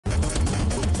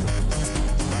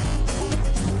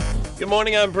Good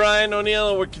morning, I'm Brian O'Neill,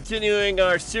 and we're continuing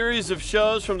our series of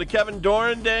shows from the Kevin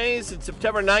Doran days in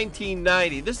September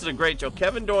 1990. This is a great show.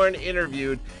 Kevin Doran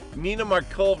interviewed Nina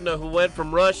Markovna, who went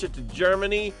from Russia to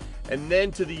Germany and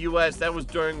then to the U.S. That was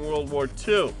during World War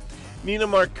II. Nina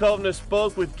Markovna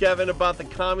spoke with Kevin about the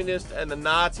communists and the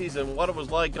Nazis and what it was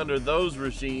like under those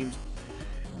regimes.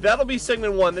 That'll be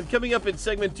segment one. Then coming up in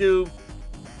segment two,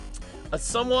 a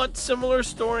somewhat similar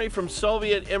story from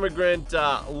Soviet immigrant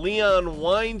Leon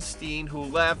Weinstein, who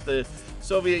left the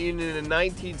Soviet Union in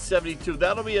 1972.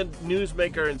 That'll be a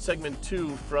newsmaker in segment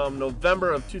two from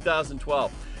November of 2012.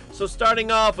 So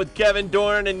starting off with Kevin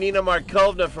Doran and Nina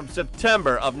Markovna from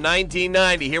September of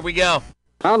 1990. Here we go.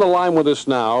 On the line with us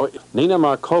now, Nina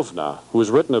Markovna, who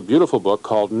has written a beautiful book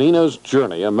called Nina's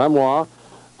Journey, a memoir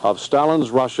of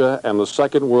Stalin's Russia and the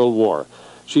Second World War.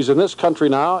 She's in this country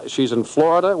now. She's in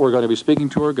Florida. We're going to be speaking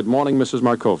to her. Good morning, Mrs.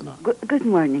 Markovna. Good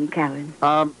morning, Kevin.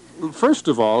 First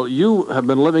of all, you have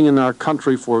been living in our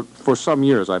country for some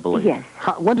years, I believe. Yes.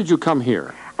 When did you come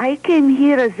here? I came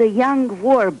here as a young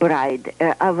war bride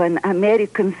of an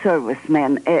American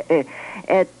serviceman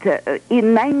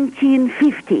in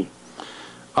 1950.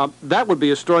 That would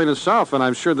be a story in itself, and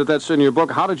I'm sure that that's in your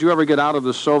book. How did you ever get out of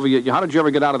the Soviet? How did you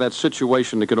ever get out of that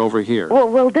situation to get over here?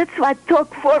 Well, that's what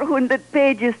took 400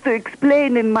 pages to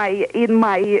explain in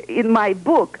my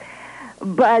book.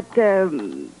 But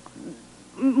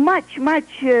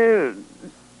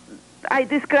I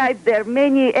described there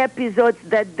many episodes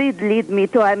that did lead me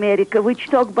to America, which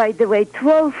took, by the way,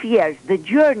 12 years. The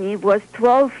journey was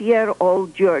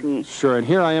 12-year-old journey. Sure, and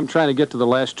here I am trying to get to the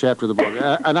last chapter of the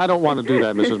book, and I don't want to do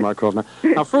that, Mrs. Markovna.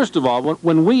 Now, first of all,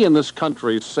 when we in this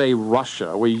country say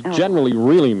Russia, we generally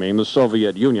really mean the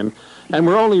Soviet Union, and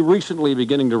we're only recently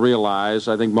beginning to realize,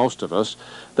 I think most of us,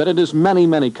 that it is many,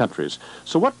 many countries.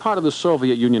 So what part of the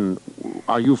Soviet Union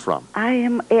are you from? I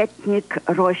am ethnic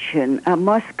Russian, a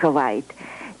Muscovite,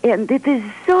 and it is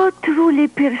so truly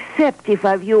perceptive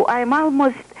of you. I'm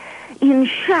almost in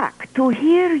shock to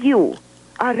hear you,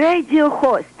 a radio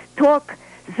host, talk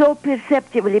so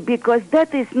perceptively, because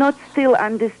that is not still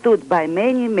understood by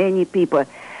many, many people.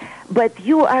 But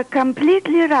you are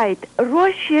completely right.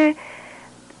 Russia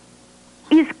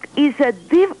is a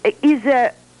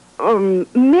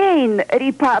main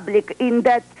republic in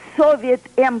that Soviet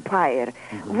Empire,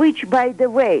 which, by the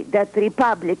way, that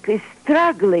republic is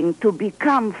struggling to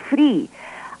become free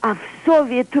of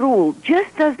Soviet rule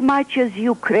just as much as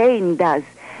Ukraine does,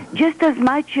 just as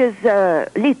much as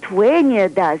Lithuania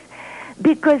does,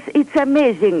 because it's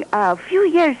amazing. A few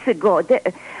years ago,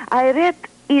 I read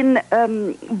in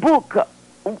book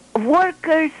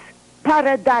Workers'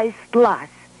 Paradise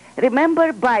Lost.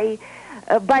 Remember, by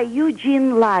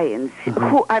Eugene Lyons,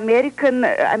 who American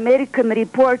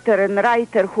reporter and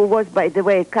writer, who was, by the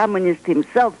way, a communist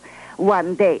himself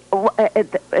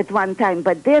at one time.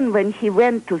 But then when he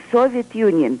went to Soviet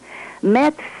Union,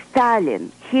 met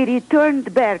Stalin, he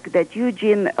returned back, that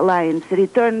Eugene Lyons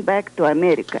returned back to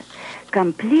America,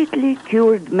 completely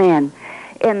cured man.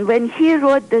 And when he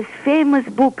wrote this famous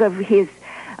book of his,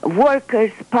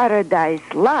 Workers' Paradise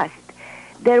Lost,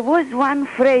 there was one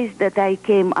phrase that I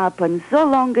came up on so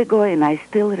long ago, and I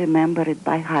still remember it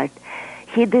by heart.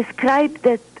 He described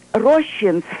that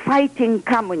Russians fighting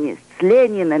communists,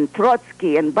 Lenin and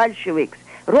Trotsky and Bolsheviks,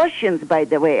 Russians, by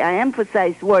the way, I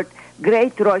emphasize word,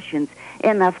 great Russians,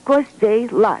 and of course they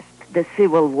lost the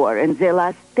Civil War, and they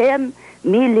lost 10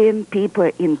 million people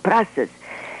in process.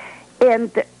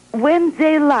 And when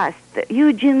they lost,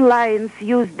 Eugene Lyons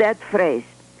used that phrase,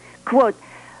 quote,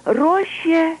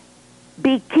 Russia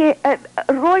became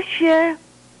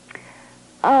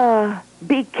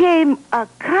a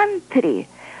country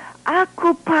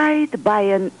occupied by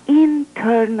an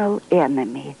internal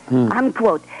enemy,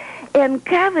 unquote. And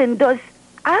Kevin, those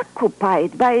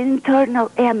occupied by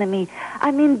internal enemy, I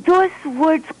mean, those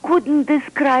words couldn't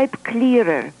describe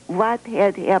clearer what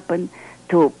had happened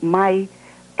to my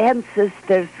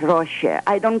ancestors' Russia.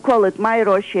 I don't call it my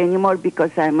Russia anymore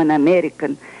because I'm an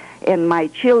American, and my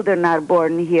children are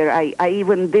born here. I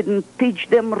even didn't teach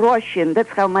them Russian. That's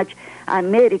how much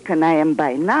American I am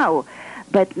by now.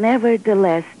 But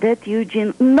nevertheless, that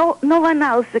Eugene, no one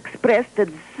else expressed it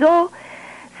so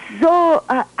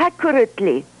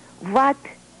accurately what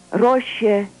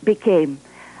Russia became.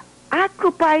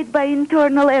 Occupied by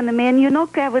internal enemy. And you know,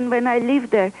 Kevin, when I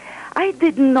lived there, I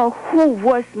didn't know who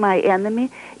was my enemy.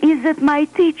 Is it my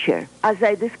teacher, as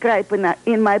I describe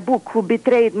in my book, who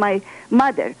betrayed my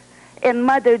mother? And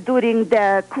mother, during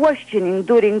the questioning,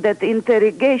 during that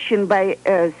interrogation by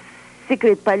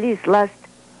secret police, lost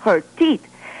her teeth.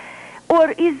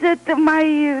 Or is it my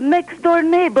next-door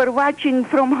neighbor watching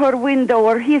from her window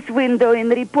or his window and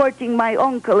reporting my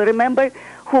uncle, remember,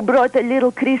 who brought a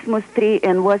little Christmas tree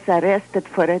and was arrested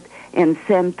for it and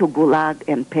sent to Gulag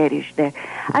and perished there?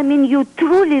 I mean, you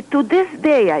truly, to this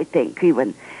day, I think,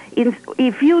 even,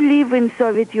 if you live in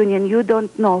Soviet Union, you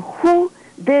don't know who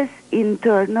this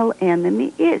internal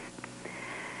enemy is.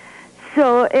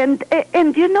 So, and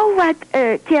you know what,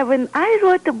 Kevin, I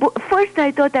wrote a book. First,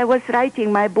 I thought I was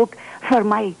writing my book for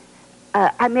my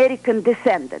American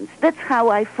descendants. That's how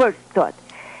I first thought.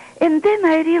 And then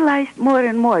I realized more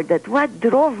and more that what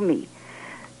drove me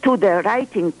to the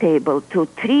writing table to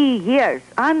 3 years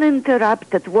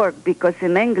uninterrupted work, because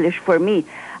in English for me,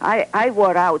 I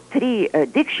wore out 3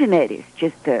 dictionaries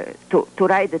just to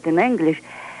write it in English.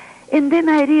 And then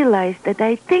I realized that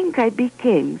I think I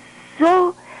became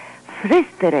so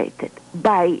frustrated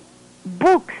by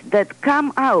books that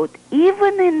come out,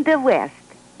 even in the West,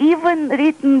 even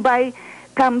written by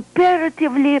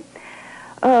comparatively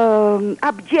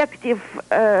objective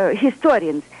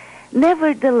historians.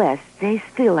 Nevertheless, they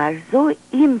still are so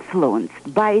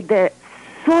influenced by the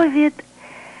Soviet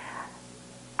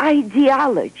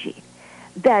ideology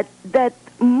that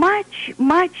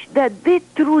much that did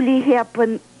truly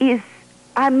happen is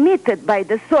omitted by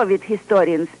the Soviet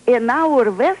historians, and our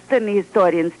Western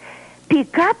historians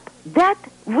pick up that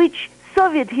which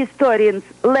Soviet historians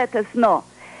let us know.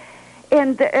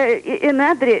 And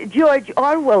George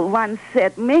Orwell once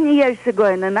said many years ago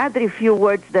in another few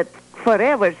words that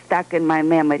forever stuck in my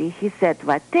memory, he said,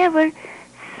 whatever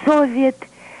Soviet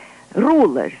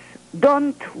rulers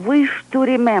don't wish to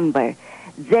remember,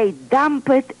 they dump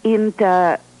it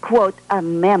into, quote, a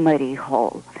memory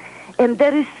hole. And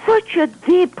there is such a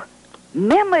deep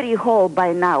memory hole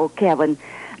by now, Kevin,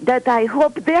 that I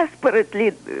hope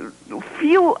desperately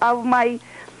few of my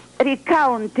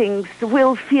recountings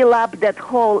will fill up that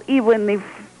hole, even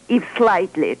if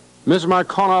slightly. Ms.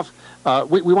 Markovna,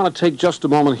 we want to take just a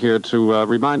moment here to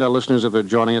remind our listeners if they're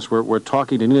joining us. We're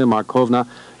talking to Nina Markovna.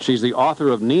 She's the author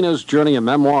of Nina's Journey, a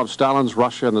memoir of Stalin's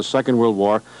Russia in the Second World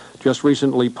War, just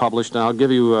recently published. Now, I'll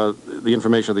give you the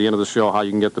information at the end of the show, how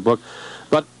you can get the book.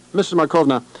 But, Mrs.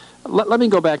 Markovna, let me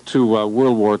go back to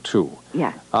World War II.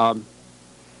 Yeah.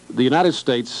 The United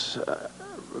States,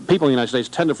 people in the United States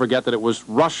tend to forget that it was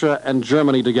Russia and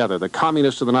Germany together, the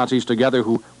communists and the Nazis together,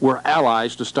 who were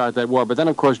allies to start that war. But then,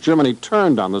 of course, Germany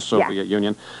turned on the Soviet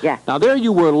Union. Yeah. Now, there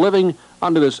you were living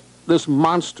under this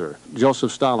monster,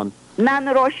 Joseph Stalin.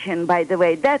 Non-Russian, by the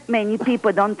way. That many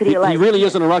people don't realize. He really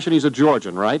isn't a Russian, he's a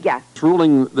Georgian, right? Yeah. He's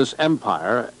ruling this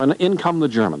empire, and in come the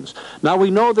Germans. Now,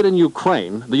 we know that in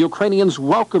Ukraine, the Ukrainians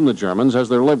welcome the Germans as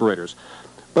their liberators.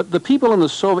 But the people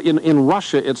in in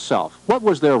Russia itself, what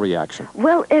was their reaction?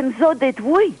 Well, and so did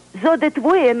we.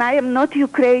 And I am not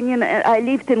Ukrainian. I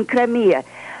lived in Crimea.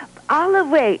 All the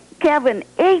way, Kevin,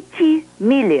 80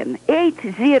 million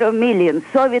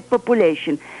Soviet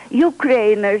population,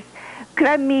 Ukrainers,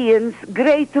 Crimeans,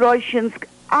 Great Russians,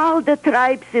 all the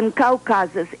tribes in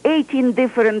Caucasus, 18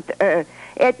 different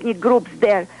ethnic groups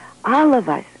there, all of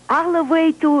us, all the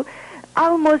way to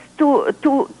almost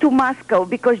to Moscow,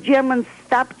 because Germans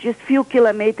stopped just few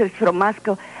kilometers from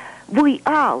Moscow. We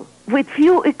all, with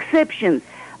few exceptions,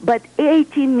 but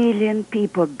 80 million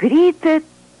people greeted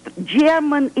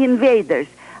German invaders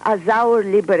as our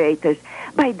liberators.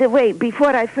 By the way,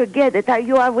 before I forget it, are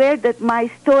you aware that my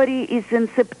story is in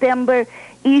September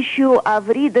issue of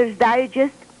Reader's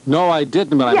Digest? No, I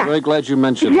didn't, but I'm very glad you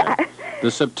mentioned that.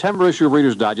 The September issue of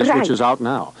Reader's Digest, which is out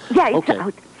now. Yeah, it's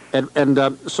out. And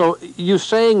so you're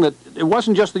saying that it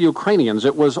wasn't just the Ukrainians,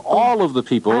 it was all of the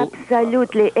people.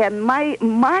 Absolutely. And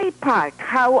my part,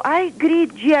 how I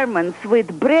greet Germans with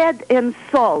bread and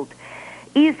salt,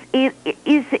 is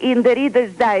in the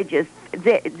Reader's Digest.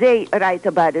 They write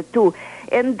about it too.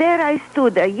 And there I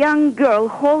stood, a young girl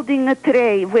holding a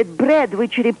tray with bread,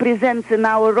 which represents in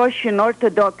our Russian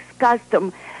Orthodox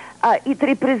custom, it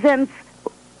represents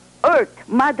Earth,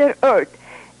 Mother Earth.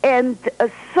 And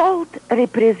salt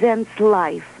represents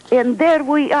life. And there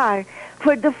we are.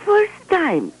 For the first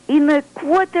time in a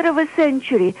quarter of a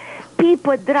century,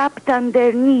 people dropped on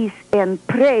their knees and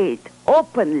prayed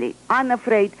openly,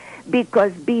 unafraid,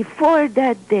 because before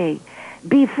that day,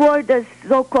 before the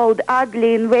so-called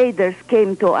ugly invaders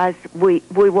came to us, we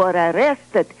were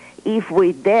arrested if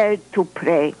we dared to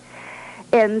pray.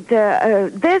 And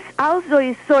this also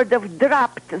is sort of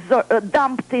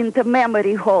dumped into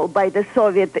memory hole by the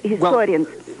Soviet historians.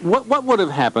 Well, what would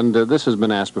have happened, this has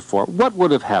been asked before, what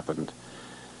would have happened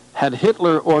had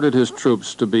Hitler ordered his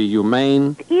troops to be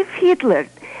humane? If Hitler,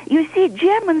 you see,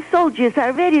 German soldiers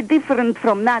are very different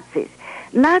from Nazis.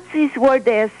 Nazis were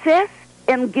the SS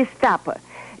and Gestapo.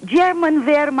 German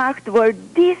Wehrmacht were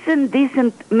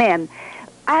decent men.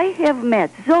 I have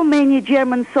met so many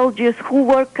German soldiers who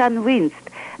were convinced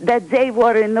that they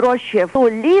were in Russia to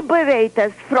liberate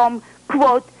us from,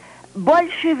 quote,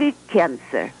 Bolshevik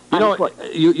cancer. You know,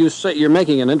 you say you're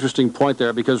making an interesting point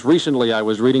there, because recently I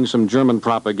was reading some German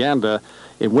propaganda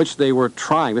in which they were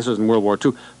trying, this is in World War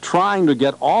II, trying to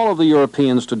get all of the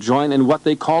Europeans to join in what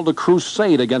they called a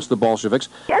crusade against the Bolsheviks.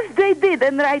 Yes, they did,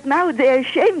 and right now they're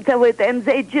ashamed of it, and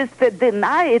they just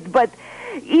deny it. But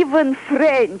even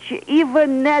French,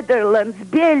 even Netherlands,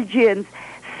 Belgians,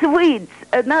 Swedes,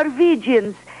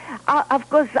 Norwegians, of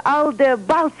course, all the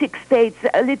Baltic states,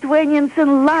 Lithuanians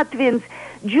and Latvians,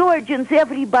 Georgians,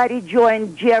 everybody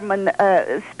joined German,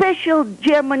 special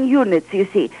German units, you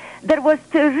see. There was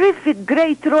terrific,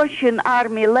 great Russian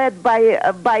army led by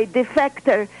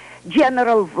defector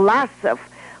General Vlasov,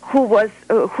 who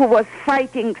was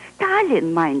fighting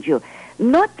Stalin, mind you,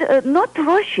 not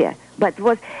Russia, but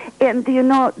was, and you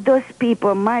know, those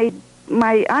people, my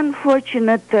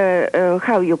unfortunate,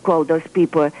 how you call those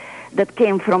people that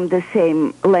came from the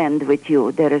same land with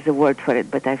you, there is a word for it,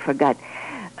 but I forgot.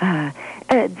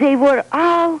 They were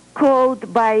all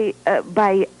called by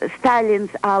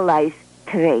Stalin's allies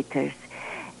traitors.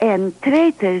 And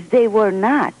traitors they were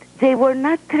not. They were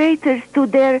not traitors to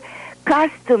their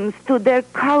customs, to their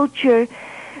culture,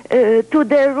 to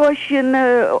their Russian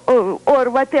or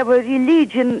whatever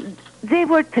religion. They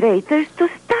were traitors to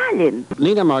Stalin.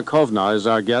 Nina Markovna is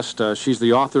our guest. She's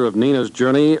the author of Nina's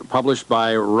Journey, published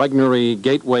by Regnery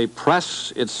Gateway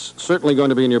Press. It's certainly going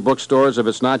to be in your bookstores. If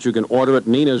it's not, you can order it,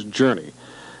 Nina's Journey.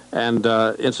 And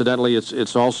incidentally,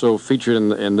 it's also featured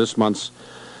in this month's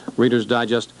Reader's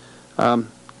Digest. Mrs.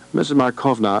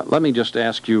 Markovna, let me just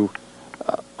ask you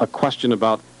a question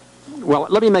about, well,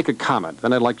 let me make a comment,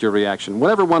 then I'd like your reaction.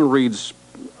 Whenever one reads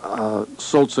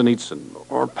Solzhenitsyn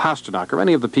or Pasternak or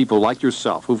any of the people like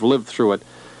yourself who've lived through it,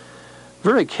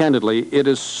 very candidly, it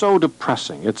is so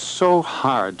depressing. It's so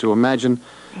hard to imagine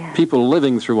people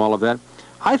living through all of that.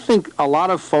 I think a lot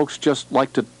of folks just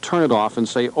like to turn it off and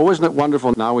say, oh, isn't it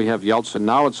wonderful? Now we have Yeltsin.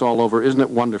 Now it's all over. Isn't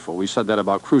it wonderful? We said that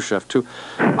about Khrushchev, too.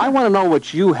 I want to know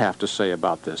what you have to say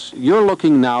about this. You're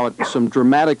looking now at some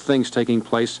dramatic things taking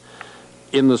place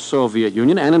in the Soviet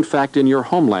Union and, in fact, in your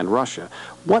homeland, Russia.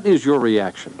 What is your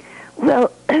reaction?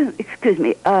 Well, excuse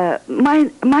me, my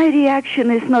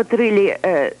reaction is not really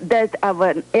that of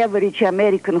an average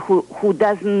American who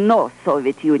doesn't know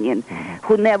Soviet Union,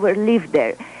 who never lived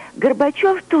there.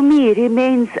 Gorbachev, to me,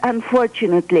 remains,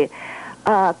 unfortunately,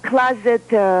 a closet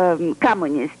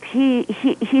communist.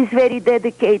 He's very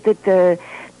dedicated to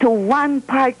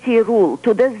one-party rule.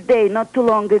 To this day, not too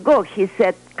long ago, he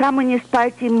said Communist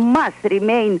Party must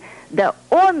remain the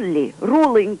only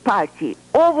ruling party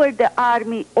over the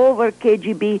army, over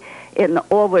KGB, and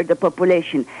over the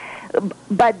population.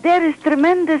 But there is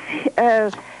tremendous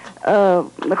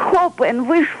hope and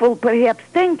wishful, perhaps,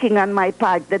 thinking on my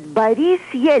part that Boris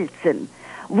Yeltsin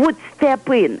would step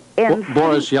in and...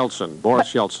 Boris Yeltsin.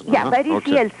 Yeah, Boris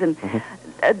Yeltsin.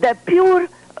 The pure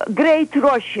great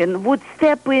Russian would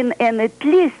step in and at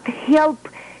least help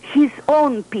his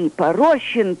own people,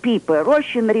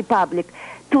 Russian Republic,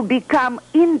 to become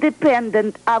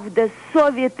independent of the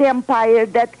Soviet Empire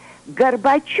that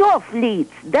Gorbachev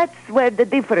leads. That's where the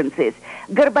difference is.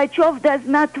 Gorbachev does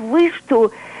not wish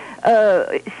to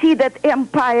see that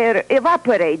empire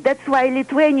evaporate. That's why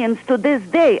Lithuanians to this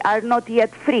day are not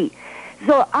yet free.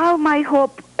 So all my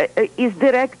hope is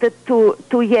directed to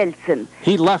Yeltsin.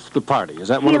 He left the party. Is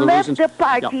that one of the reasons? He left the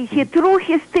party. Yeah. He threw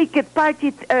his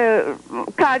party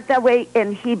card away,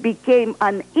 and he became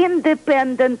an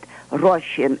independent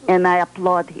Russian, and I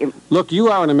applaud him. Look, you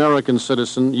are an American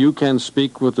citizen. You can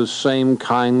speak with the same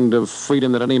kind of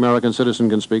freedom that any American citizen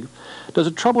can speak. Does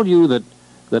it trouble you that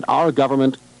our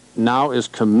government now is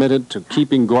committed to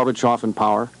keeping Gorbachev in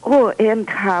power? Oh, and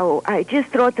how? I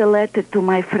just wrote a letter to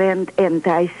my friend, and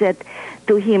I said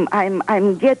to him,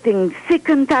 I'm getting sick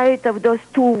and tired of those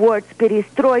two words,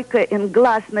 perestroika and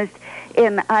glasnost,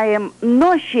 and I am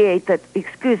nauseated,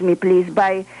 excuse me please,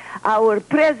 by our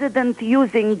president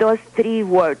using those three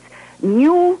words,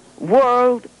 New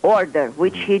World Order,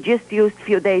 which he just used a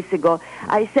few days ago.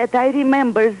 I said, I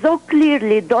remember so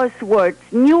clearly those words,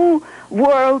 New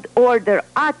World Order,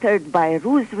 uttered by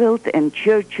Roosevelt and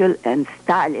Churchill and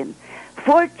Stalin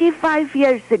 45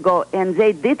 years ago, and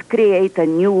they did create a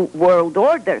new world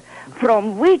order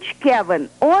from which, Kevin,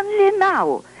 only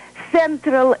now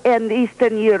Central and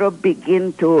Eastern Europe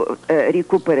begin to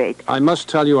recuperate. I must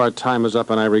tell you our time is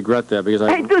up, and I regret that because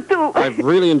I do too. I've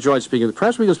really enjoyed speaking with you.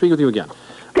 Perhaps we can speak with you again.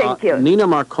 Thank you. Nina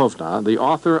Markovna, the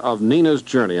author of Nina's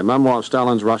Journey, a memoir of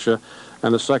Stalin's Russia,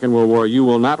 and the Second World War, you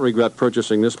will not regret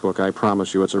purchasing this book, I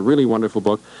promise you. It's a really wonderful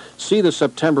book. See the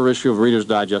September issue of Reader's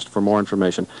Digest for more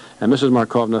information. And Mrs.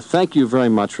 Markovna, thank you very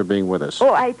much for being with us.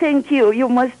 Oh, I thank you. You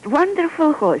most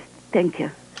wonderful host. Thank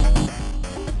you.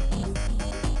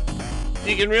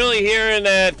 You can really hear in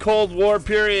that Cold War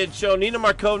period show Nina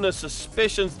Markovna's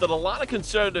suspicions that a lot of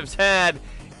conservatives had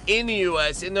in the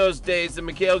U.S. in those days that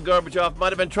Mikhail Gorbachev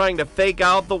might have been trying to fake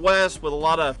out the West with a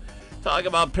lot of talk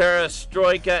about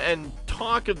perestroika and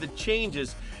talk of the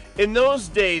changes. In those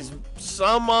days,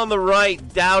 some on the right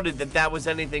doubted that that was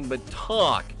anything but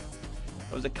talk.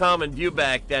 That was a common view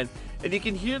back then. And you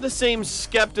can hear the same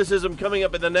skepticism coming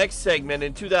up in the next segment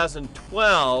in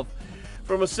 2012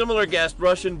 from a similar guest,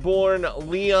 Russian-born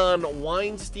Leon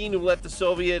Weinstein, who left the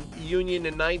Soviet Union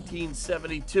in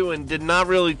 1972 and did not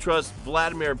really trust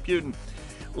Vladimir Putin.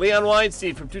 Leon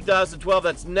Weinstein from 2012,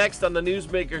 that's next on the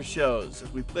Newsmaker shows.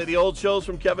 As we play the old shows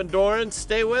from Kevin Doran,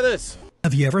 stay with us.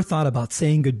 Have you ever thought about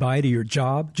saying goodbye to your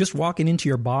job? Just walking into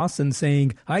your boss and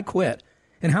saying, I quit.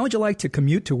 And how would you like to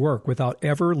commute to work without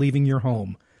ever leaving your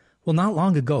home? Well, not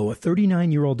long ago, a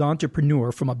 39-year-old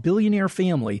entrepreneur from a billionaire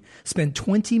family spent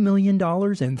 $20 million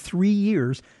in 3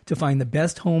 years to find the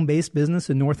best home-based business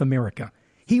in North America.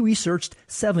 He researched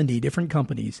 70 different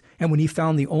companies, and when he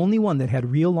found the only one that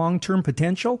had real long-term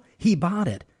potential, he bought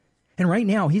it. And right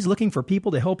now, he's looking for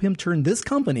people to help him turn this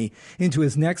company into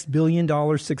his next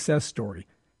billion-dollar success story.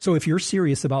 So if you're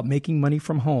serious about making money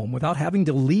from home without having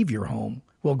to leave your home,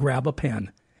 well, grab a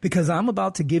pen. Because I'm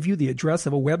about to give you the address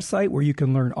of a website where you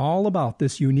can learn all about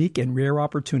this unique and rare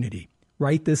opportunity.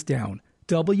 Write this down,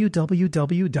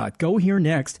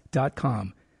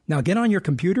 www.goherenext.com. Now get on your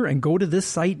computer and go to this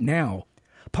site now.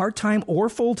 Part-time or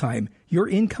full-time, your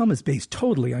income is based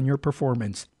totally on your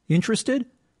performance. Interested?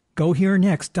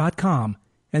 GoHereNext.com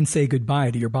and say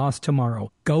goodbye to your boss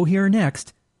tomorrow.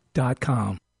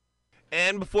 GoHereNext.com.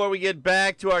 And before we get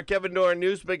back to our Kevin Doran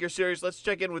Newsmaker series, let's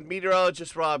check in with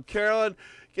meteorologist Rob Carolyn.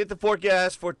 Get the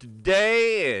forecast for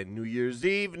today and New Year's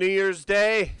Eve, New Year's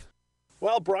Day.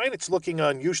 Well, Brian, it's looking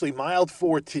unusually mild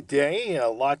for today. A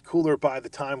lot cooler by the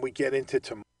time we get into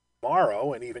tomorrow,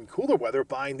 and even cooler weather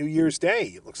by New Year's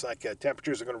Day. It looks like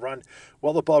temperatures are going to run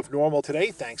well above normal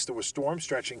today thanks to a storm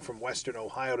stretching from western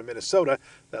Ohio to Minnesota.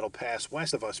 That'll pass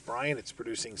west of us, Brian. It's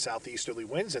producing southeasterly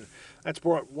winds, and that's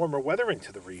brought warmer weather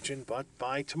into the region. But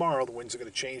by tomorrow, the winds are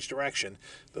going to change direction.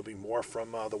 There'll be more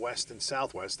from the west and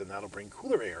southwest, and that'll bring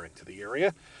cooler air into the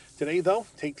area. Today, though,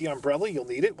 take the umbrella. You'll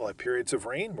need it. We'll have periods of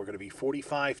rain. We're going to be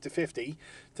 45 to 50.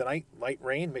 Tonight, light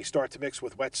rain may start to mix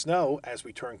with wet snow as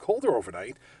we turn colder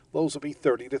overnight. Lows will be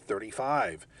 30 to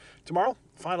 35. Tomorrow,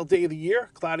 final day of the year,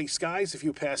 cloudy skies, a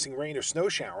few passing rain or snow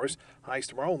showers. Highs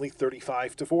tomorrow only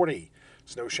 35 to 40.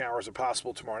 Snow showers are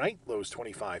possible tomorrow night. Lows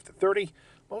 25 to 30.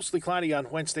 Mostly cloudy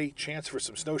on Wednesday. Chance for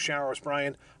some snow showers,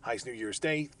 Brian. Highs New Year's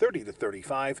Day, 30 to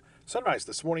 35. Sunrise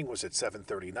this morning was at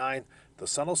 7:39. The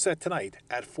sun will set tonight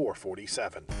at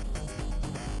 4:47.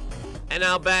 And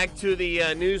now back to the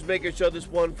Newsmaker show, this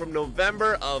one from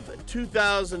November of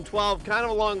 2012, kind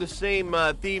of along the same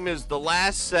theme as the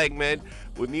last segment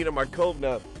with Nina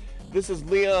Markovna. This is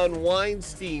Leon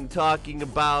Weinstein talking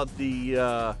about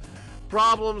the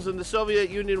problems in the Soviet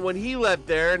Union when he left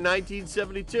there in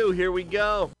 1972. Here we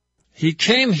go. He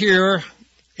came here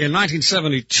in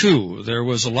 1972. There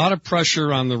was a lot of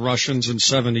pressure on the Russians in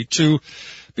 72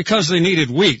 because they needed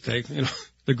wheat.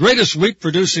 The greatest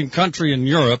wheat-producing country in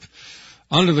Europe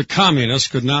under the communists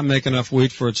could not make enough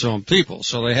wheat for its own people,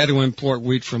 so they had to import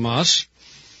wheat from us.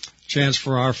 Chance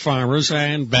for our farmers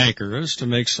and bankers to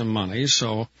make some money.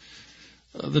 So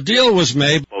the deal was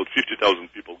made. About 50,000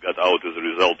 people got out as a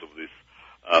result of this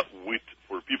wheat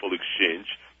for people exchange,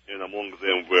 and among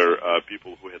them were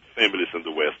people who had families in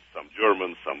the West, some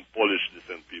Germans, some Polish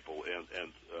descent people, and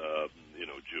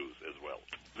Jews as well.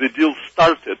 The deal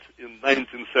started in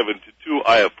 1972.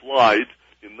 I applied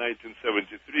in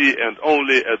 1973, and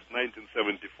only at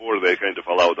 1974 they kind of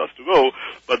allowed us to go.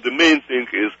 But the main thing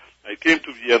is I came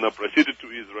to Vienna, proceeded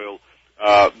to Israel,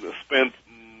 spent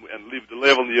and lived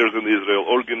 11 years in Israel,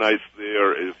 organized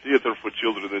there a theater for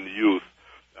children and youth,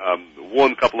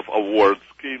 won a couple of awards,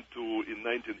 came to, in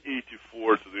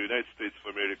 1984, to the United States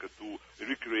of America to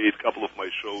recreate a couple of my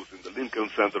shows in the Lincoln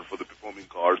Center for the Performing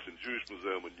Arts in Jewish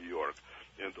Museum in New York,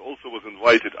 and also was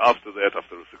invited after that,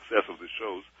 after the success of the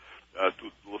shows,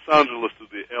 to Los Angeles, to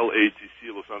the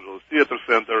LATC, Los Angeles Theater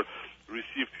Center,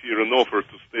 received here an offer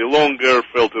to stay longer,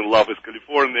 fell in love with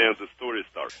California, and the story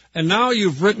started. And now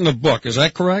you've written a book, is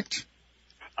that correct?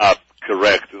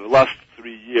 Correct. In the last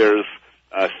 3 years,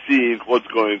 seeing what's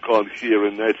going on here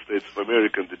in the United States of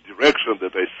America and the direction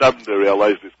that I suddenly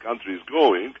realized this country is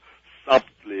going,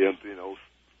 subtly and,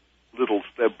 little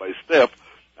step by step,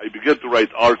 I began to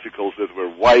write articles that were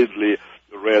widely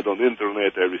read on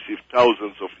internet. I received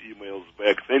thousands of emails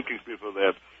back thanking me for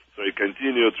that. So I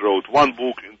continued, wrote one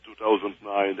book in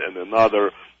 2009 and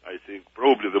another, I think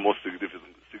probably the most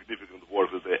significant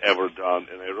work that I ever done,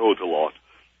 and I wrote a lot,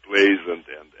 plays and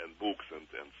books and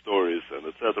stories and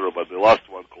etc. But the last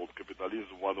one called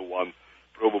Capitalism 101,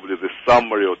 probably the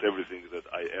summary of everything that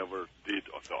I ever did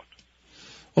or thought.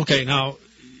 Okay, now,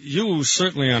 you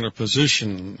certainly are in a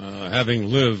position, having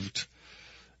lived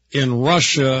in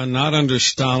Russia, not under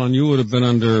Stalin, you would have been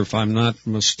under, if I'm not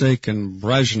mistaken,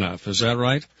 Brezhnev. Is that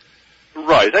right?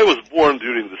 Right. I was born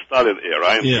during the Stalin era.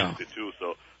 I'm 62,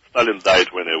 so Stalin died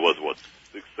when I was,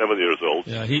 6, 7 years old.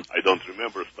 Yeah, I don't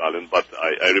remember Stalin, but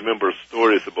I remember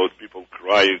stories about people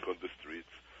crying on the streets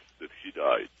that he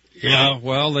died. Yeah,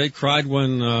 well, they cried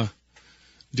when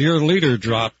dear leader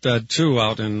dropped dead, too,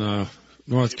 out in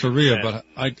North Korea, but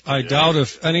I doubt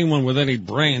if anyone with any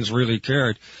brains really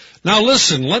cared. Now,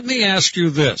 listen, let me ask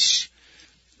you this.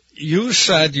 You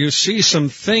said you see some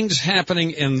things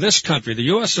happening in this country, the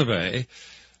U.S. of A.,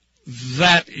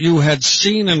 that you had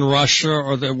seen in Russia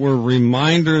or that were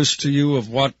reminders to you of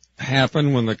what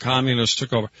happened when the communists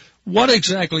took over. What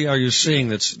exactly are you seeing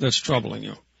that's troubling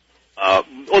you?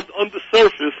 On the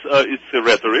surface, it's a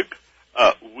rhetoric,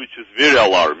 which is very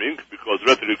alarming because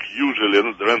rhetoric usually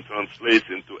then translates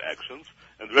into actions,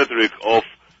 and rhetoric of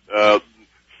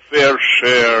fair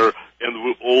share and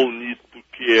we all need to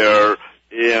care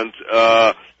and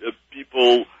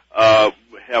people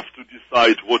have to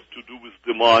decide what to do with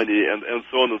the money and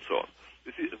so on and so on.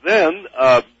 You see, then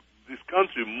this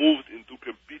country moved into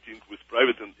competing with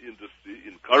private industry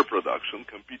in car production,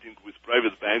 competing with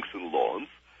private banks and loans,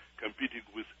 competing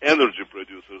with energy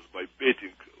producers by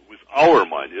betting with our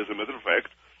money, as a matter of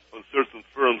fact, on certain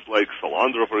firms like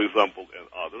Solandra, for example, and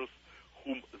others,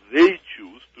 whom they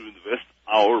choose to invest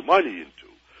our money into.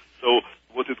 So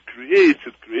what it creates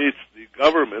the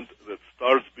government that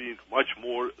starts being much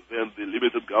more than the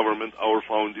limited government our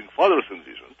founding fathers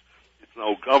envisioned. It's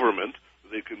now government.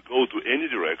 They can go to any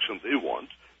direction they want.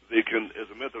 They can, as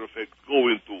a matter of fact, go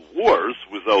into wars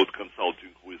without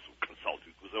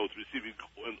without receiving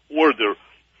an order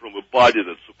from a body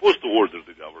that's supposed to order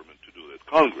the government to do that,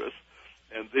 Congress,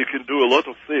 and they can do a lot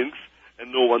of things,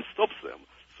 and no one stops them.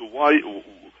 So why?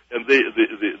 And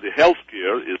the health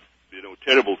care is,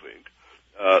 terrible thing.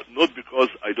 Not because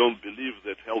I don't believe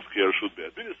that health care should be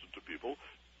administered to people,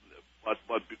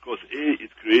 but because A,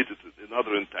 it created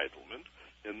another entitlement,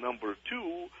 and number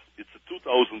two, it's a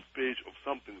 2,000 page of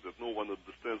something that no one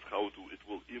understands it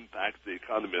will impact the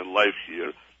economy and life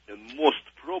here, and most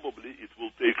probably it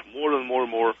will take more and more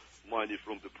money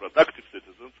from the productive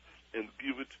citizens and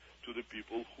give it to the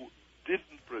people who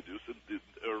didn't produce and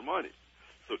didn't earn money.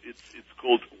 So it's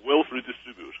called wealth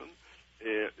redistribution.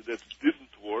 That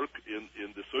didn't work in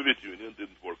the Soviet Union,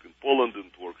 didn't work in Poland,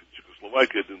 didn't work in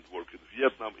Czechoslovakia, didn't work in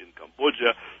Vietnam, in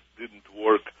Cambodia, didn't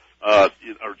work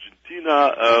in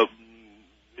Argentina.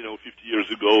 50 years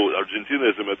ago, Argentina,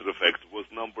 as a matter of fact, was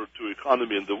number 2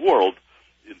 economy in the world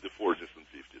in the 40s and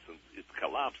 50s, and it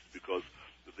collapsed because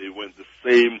they went the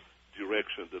same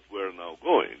direction that we're now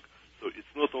going. So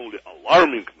it's not only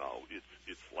alarming now;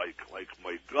 it's like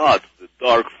my God, the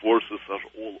dark forces are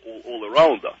all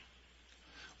around us.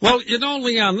 Well,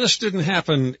 Leon, this didn't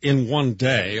happen in one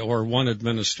day or one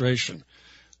administration.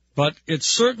 But it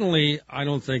certainly, I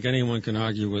don't think anyone can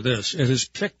argue with this, it has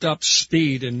picked up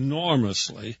speed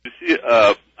enormously. You see,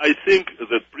 I think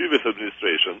that previous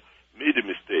administration made a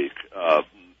mistake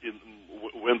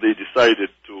when they decided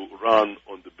to run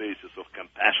on the basis of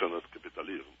compassionate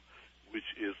capitalism,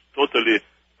 which is totally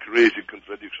crazy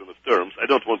contradiction of terms. I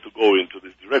don't want to go into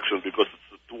this direction because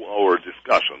it's a 2-hour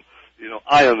discussion.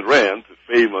 Ayn Rand, the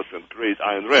famous and great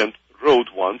Ayn Rand, wrote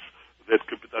once that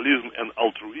capitalism and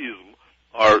altruism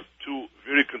are two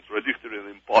very contradictory and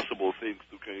impossible things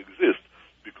to coexist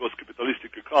because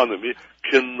capitalistic economy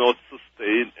cannot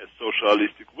sustain a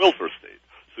socialistic welfare state.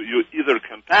 So you're either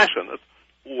compassionate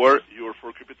or you're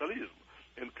for capitalism.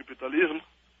 And capitalism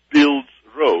builds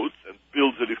roads and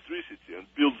builds electricity and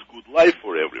builds good life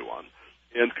for everyone.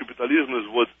 And capitalism is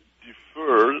what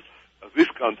defers this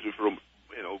country from,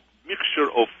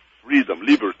 mixture of freedom,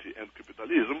 liberty, and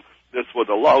capitalism. That's what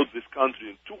allowed this country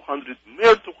in 200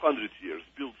 years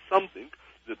build something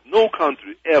that no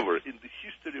country ever in the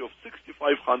history of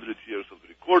 6,500 years of the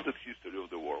recorded history of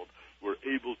the world were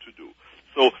able to do.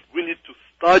 So we need to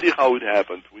study how it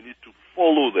happened. We need to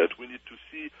follow that. We need to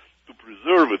see, to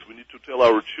preserve it. We need to tell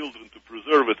our children to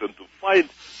preserve it and to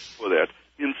fight for that.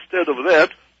 Instead of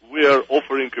that, we are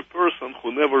offering a person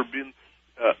who never been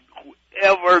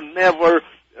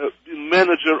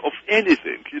manager of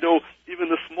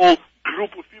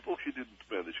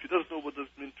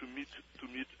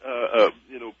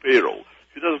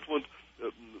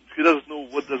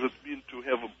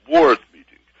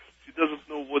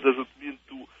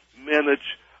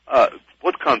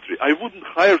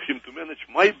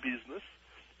business.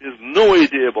 He has no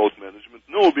idea about management,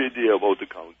 no idea about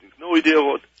accounting, no idea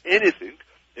about anything,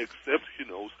 except he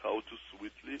knows how to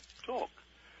sweetly talk.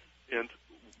 And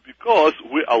because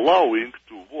we're allowing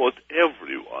to vote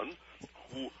everyone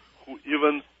who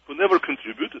never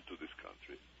contributed to this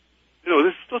country.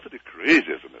 This is totally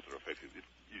crazy, as a matter of fact,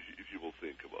 if you will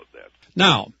think about that.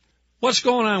 Now, what's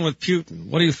going on with Putin?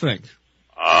 What do you think?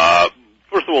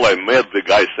 First of all, I met the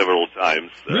guy several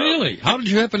times. Really? How did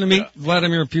you happen to meet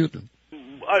Vladimir Putin?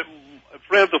 A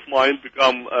friend of mine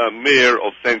became mayor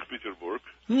of St. Petersburg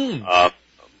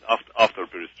after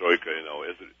Perestroika.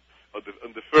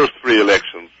 In the first three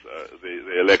elections,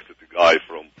 they elected a guy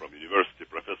from university,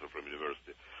 professor from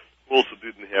university, who also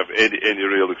didn't have any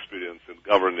real experience in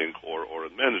governing or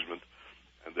in management,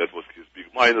 and that was his big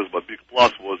minus. But big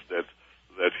plus was that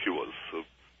he was,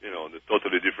 on a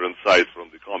totally different side from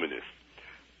the communists.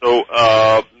 So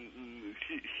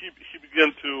he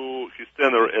began his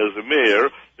tenure as a mayor.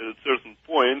 At a certain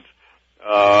point,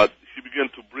 he began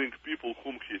to bring people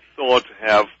whom he thought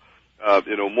have,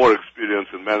 more experience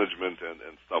in management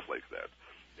and stuff like that.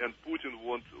 And Putin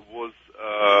was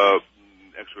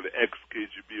actually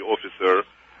ex-KGB officer.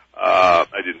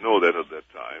 I didn't know that at that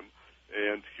time.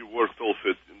 And he worked also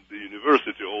in the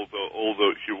university,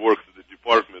 although he worked in the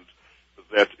department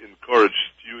that encouraged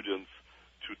students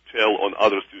to tell on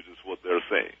other students what they're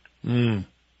saying.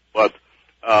 But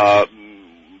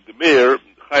the mayor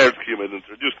hired him and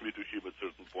introduced me to him at a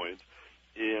certain point.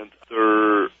 And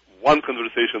after one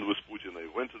conversation with Putin, I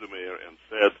went to the mayor and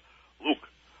said, look,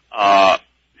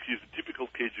 he's a typical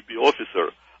KGB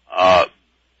officer.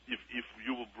 If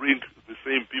you will bring the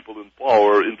same people into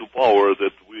power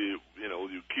that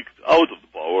you kicked out of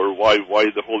the power, why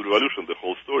the whole revolution, the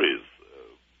whole story is,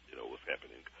 was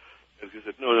happening. And he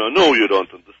said, no, you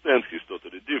don't understand. He's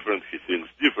totally different. He thinks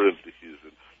differently. He's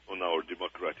on our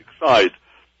democratic side.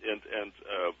 And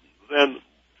then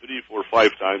 3, 4,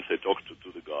 5 times I talked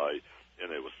to the guy,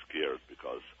 and I was scared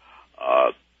because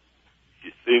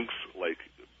he thinks like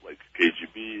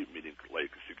KGB, meaning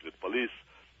like a secret police.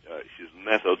 His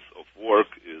methods of work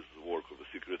is work of a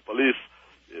secret police.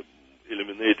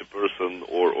 Eliminate a person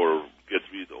or get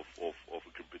rid of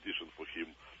a competition for him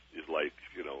is like,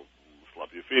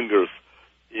 slap your fingers.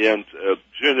 And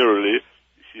generally,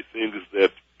 he thinks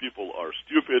that people are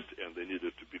stupid and they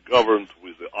needed to be governed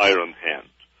with the iron hand.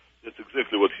 That's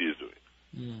exactly what he is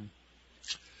doing.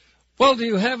 Well, do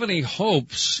you have any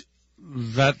hopes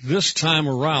that this time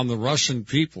around the Russian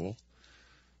people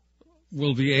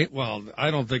will be,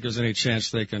 I don't think there's any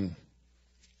chance they can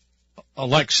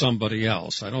elect somebody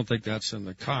else. I don't think that's in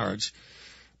the cards.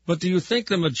 But do you think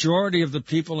the majority of the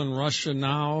people in Russia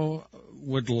now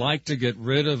would like to get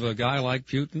rid of a guy like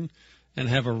Putin and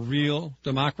have a real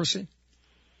democracy?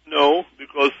 No,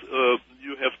 because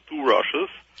you have two Russias.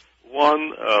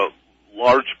 One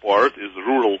large part is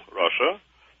rural Russia,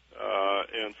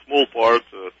 and small part,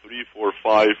 3, 4,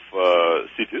 5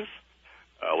 cities,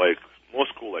 like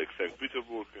Moscow, like St.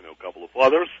 Petersburg, a couple of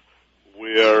others,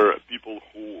 where people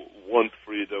who want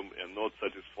freedom and not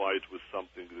satisfied with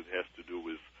something that has to do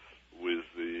with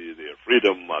their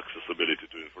freedom, accessibility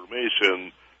to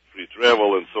information, free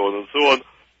travel, and so on,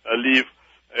 live.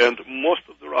 And most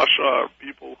of the Russia are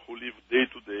people who live day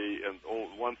to day, and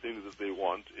one thing that they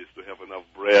want is to have enough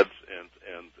bread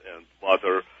and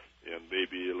butter and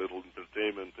maybe a little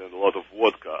entertainment and a lot of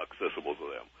vodka accessible to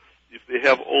them. If they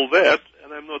have all that,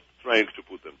 and I'm not trying to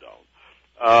put them down,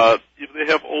 if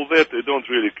they have all that, they don't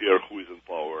really care who is in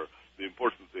power. The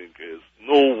important thing is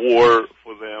no war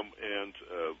for them and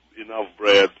enough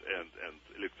bread and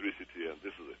electricity, and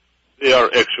this is it. They are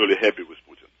actually happy with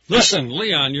Putin. Listen,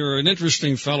 Leon, you're an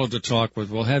interesting fellow to talk with.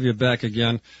 We'll have you back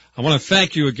again. I want to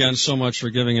thank you again so much for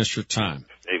giving us your time.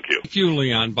 Thank you. Thank you,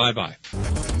 Leon. Bye-bye.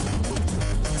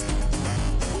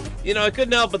 I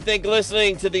couldn't help but think,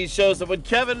 listening to these shows, that when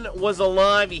Kevin was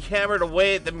alive, he hammered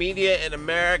away at the media in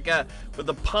America with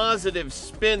the positive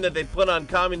spin that they put on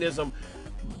communism,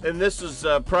 and this was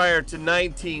prior to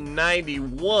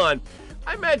 1991.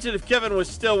 I imagine if Kevin was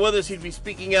still with us, he'd be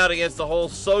speaking out against the whole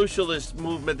socialist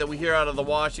movement that we hear out of the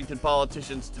Washington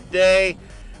politicians today.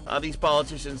 These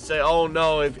politicians say, oh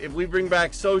no, if we bring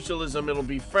back socialism, it'll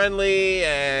be friendly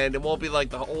and it won't be like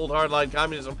the old hardline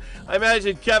communism. I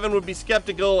imagine Kevin would be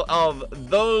skeptical of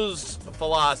those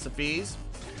philosophies.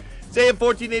 Say at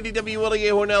 1480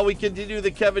 WLEA Hornell, we continue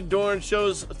the Kevin Doran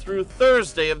shows through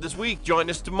Thursday of this week. Join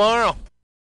us tomorrow.